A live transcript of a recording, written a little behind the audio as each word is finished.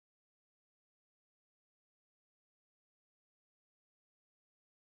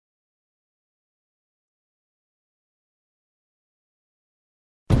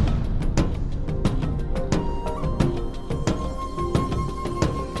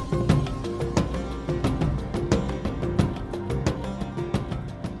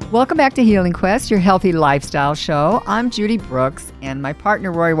Welcome back to Healing Quest, your healthy lifestyle show. I'm Judy Brooks, and my partner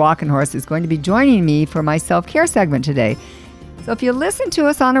Roy Walkenhorst is going to be joining me for my self-care segment today. So if you listen to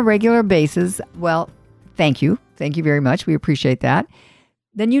us on a regular basis, well, thank you. Thank you very much. We appreciate that.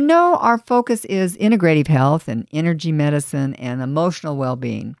 Then you know our focus is integrative health and energy medicine and emotional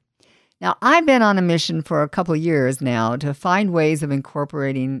well-being. Now, I've been on a mission for a couple of years now to find ways of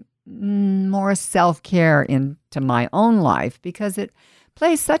incorporating more self-care into my own life because it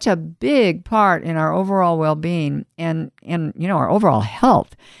plays such a big part in our overall well-being and our overall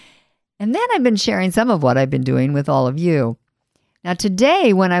health. And then I've been sharing some of what I've been doing with all of you. Now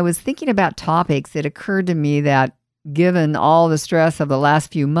today, when I was thinking about topics, it occurred to me that given all the stress of the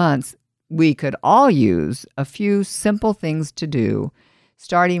last few months, we could all use a few simple things to do,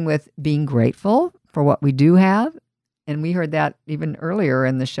 starting with being grateful for what we do have. And we heard that even earlier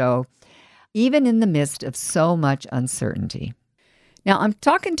in the show, even in the midst of so much uncertainty. Now, I'm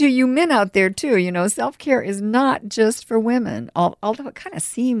talking to you men out there, too. You know, self-care is not just for women, although it kind of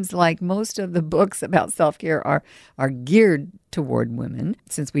seems like most of the books about self-care are geared toward women,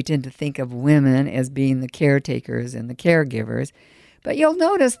 since we tend to think of women as being the caretakers and the caregivers. But you'll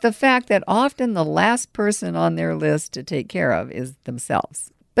notice the fact that often the last person on their list to take care of is themselves.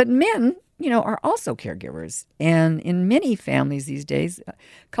 But men, are also caregivers. And in many families these days,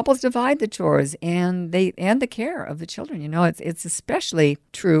 couples divide the chores and the care of the children. It's especially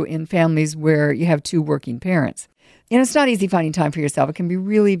true in families where you have two working parents. And it's not easy finding time for yourself. It can be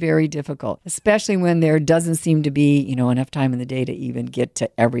really very difficult, especially when there doesn't seem to be, enough time in the day to even get to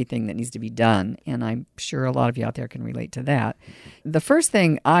everything that needs to be done. And I'm sure a lot of you out there can relate to that. The first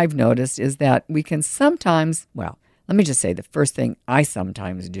thing I've noticed is that we can sometimes, let me just say the first thing I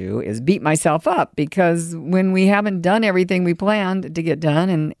sometimes do is beat myself up because when we haven't done everything we planned to get done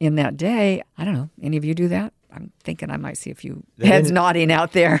and in that day, I don't know, any of you do that? I'm thinking I might see a few heads nodding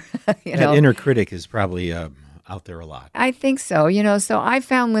out there. That inner critic is probably out there a lot. I think so. So I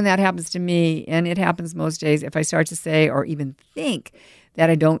found when that happens to me, and it happens most days, if I start to say or even think that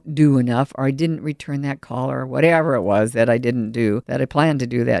I don't do enough or I didn't return that call or whatever it was that I didn't do, that I planned to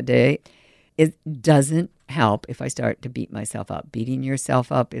do that day, it doesn't help if I start to beat myself up. Beating yourself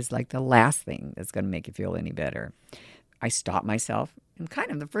up is like the last thing that's going to make you feel any better. I stop myself. And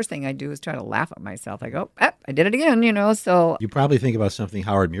kind of the first thing I do is try to laugh at myself. I go, I did it again, so. You probably think about something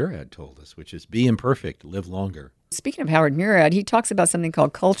Howard Murad told us, which is be imperfect, live longer. Speaking of Howard Murad, he talks about something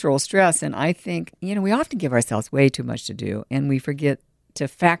called cultural stress. And I think, we often give ourselves way too much to do. And we forget to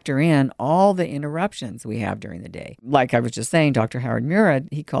factor in all the interruptions we have during the day. Like I was just saying, Dr. Howard Murad,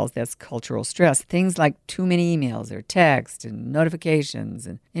 he calls that cultural stress. Things like too many emails or text and notifications.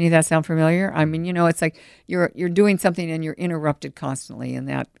 And any of that sound familiar? I mean, it's like you're doing something and you're interrupted constantly, and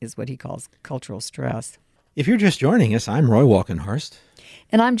that is what he calls cultural stress. If you're just joining us, I'm Roy Walkenhorst.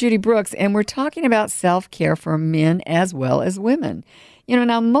 And I'm Judy Brooks, and we're talking about self-care for men as well as women.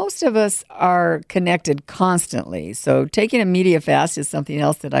 Now most of us are connected constantly, so taking a media fast is something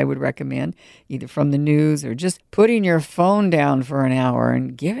else that I would recommend, either from the news or just putting your phone down for an hour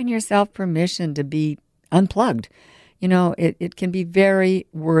and giving yourself permission to be unplugged. It can be very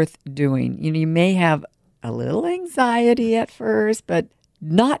worth doing. You may have a little anxiety at first, but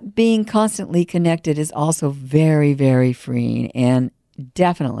not being constantly connected is also very, very freeing and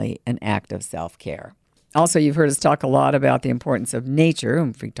definitely an act of self-care. Also, you've heard us talk a lot about the importance of nature,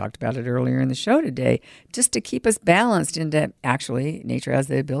 and we talked about it earlier in the show today, just to keep us balanced and to actually, nature has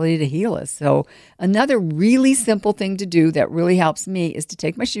the ability to heal us. So another really simple thing to do that really helps me is to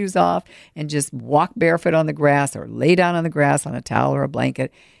take my shoes off and just walk barefoot on the grass or lay down on the grass on a towel or a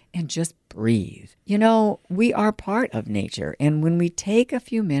blanket and just breathe. We are part of nature, and when we take a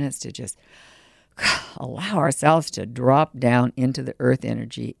few minutes to just allow ourselves to drop down into the earth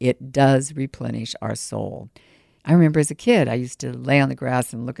energy, it does replenish our soul. I remember as a kid, I used to lay on the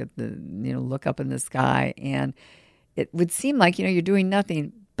grass and look up in the sky, and it would seem like, you're doing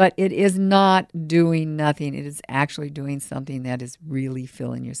nothing, but it is not doing nothing. It is actually doing something that is really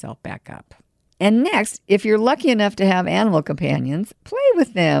filling yourself back up. And next, if you're lucky enough to have animal companions, play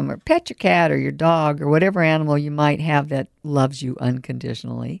with them or pet your cat or your dog or whatever animal you might have that loves you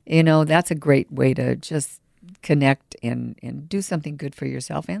unconditionally. That's a great way to just connect and do something good for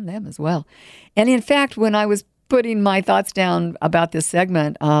yourself and them as well. And in fact, when I was putting my thoughts down about this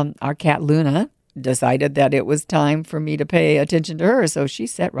segment, our cat Luna decided that it was time for me to pay attention to her. So she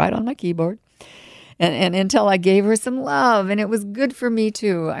sat right on my keyboard. And until I gave her some love, and it was good for me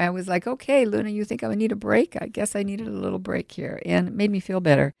too. I was like, okay, Luna, you think I need a break? I guess I needed a little break here, and it made me feel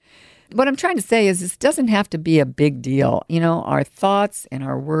better. what I'm trying to say is this doesn't have to be a big deal. Our thoughts and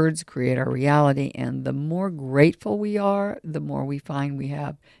our words create our reality, and the more grateful we are, the more we find we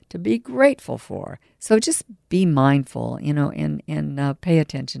have to be grateful for. So just be mindful, and pay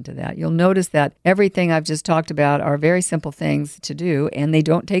attention to that. You'll notice that everything I've just talked about are very simple things to do, and they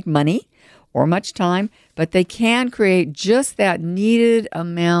don't take money or much time, but they can create just that needed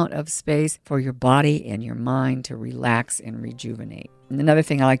amount of space for your body and your mind to relax and rejuvenate. And another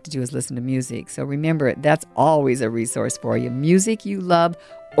thing I like to do is listen to music. So remember, that's always a resource for you. Music you love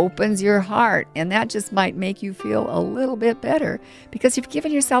opens your heart, and that just might make you feel a little bit better because you've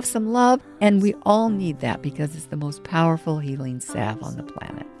given yourself some love, and we all need that because it's the most powerful healing salve on the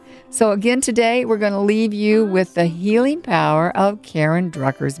planet. So again, today we're going to leave you with the healing power of Karen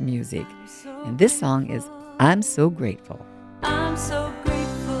Drucker's music. And this song is I'm So Grateful. I'm so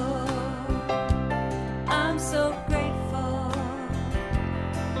grateful. I'm so grateful.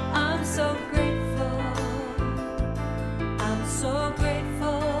 I'm so grateful. I'm so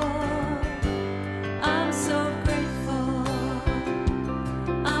grateful. I'm so grateful.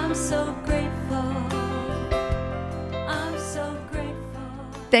 I'm so grateful. I'm so grateful.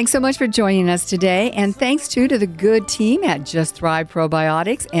 Thanks so much for joining us today, and thanks to the good team at Just Thrive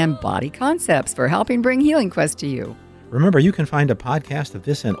Probiotics and Body Concepts for helping bring Healing Quest to you. Remember, you can find a podcast of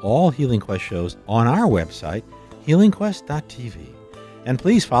this and all Healing Quest shows on our website, healingquest.tv. And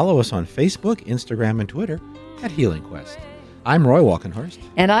please follow us on Facebook, Instagram, and Twitter at Healing Quest. I'm Roy Walkenhorst.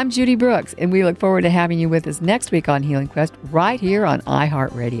 And I'm Judy Brooks, and we look forward to having you with us next week on Healing Quest right here on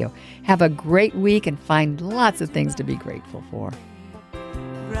iHeartRadio. Have a great week and find lots of things to be grateful for.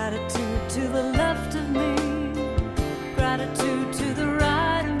 Gratitude to the left of me, gratitude to the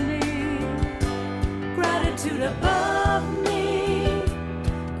right of me, gratitude above me,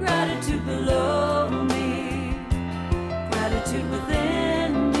 gratitude below me, gratitude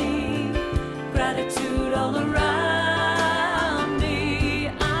within me, gratitude all around me.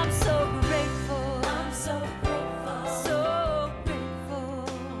 I'm so grateful, I'm so grateful, so grateful,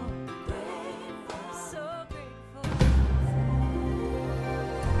 grateful, so grateful.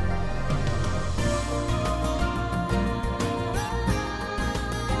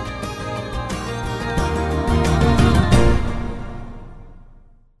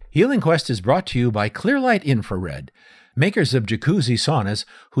 Healing Quest is brought to you by Clearlight Infrared, makers of jacuzzi saunas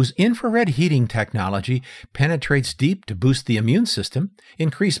whose infrared heating technology penetrates deep to boost the immune system,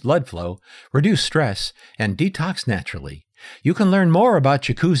 increase blood flow, reduce stress, and detox naturally. You can learn more about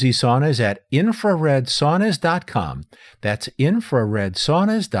jacuzzi saunas at infraredsaunas.com. That's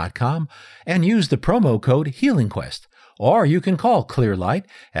infraredsaunas.com, and use the promo code HealingQuest. Or you can call Clearlight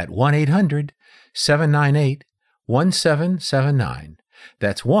at 1-800-798-1779.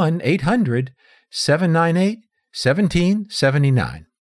 That's 1-800-798-1779.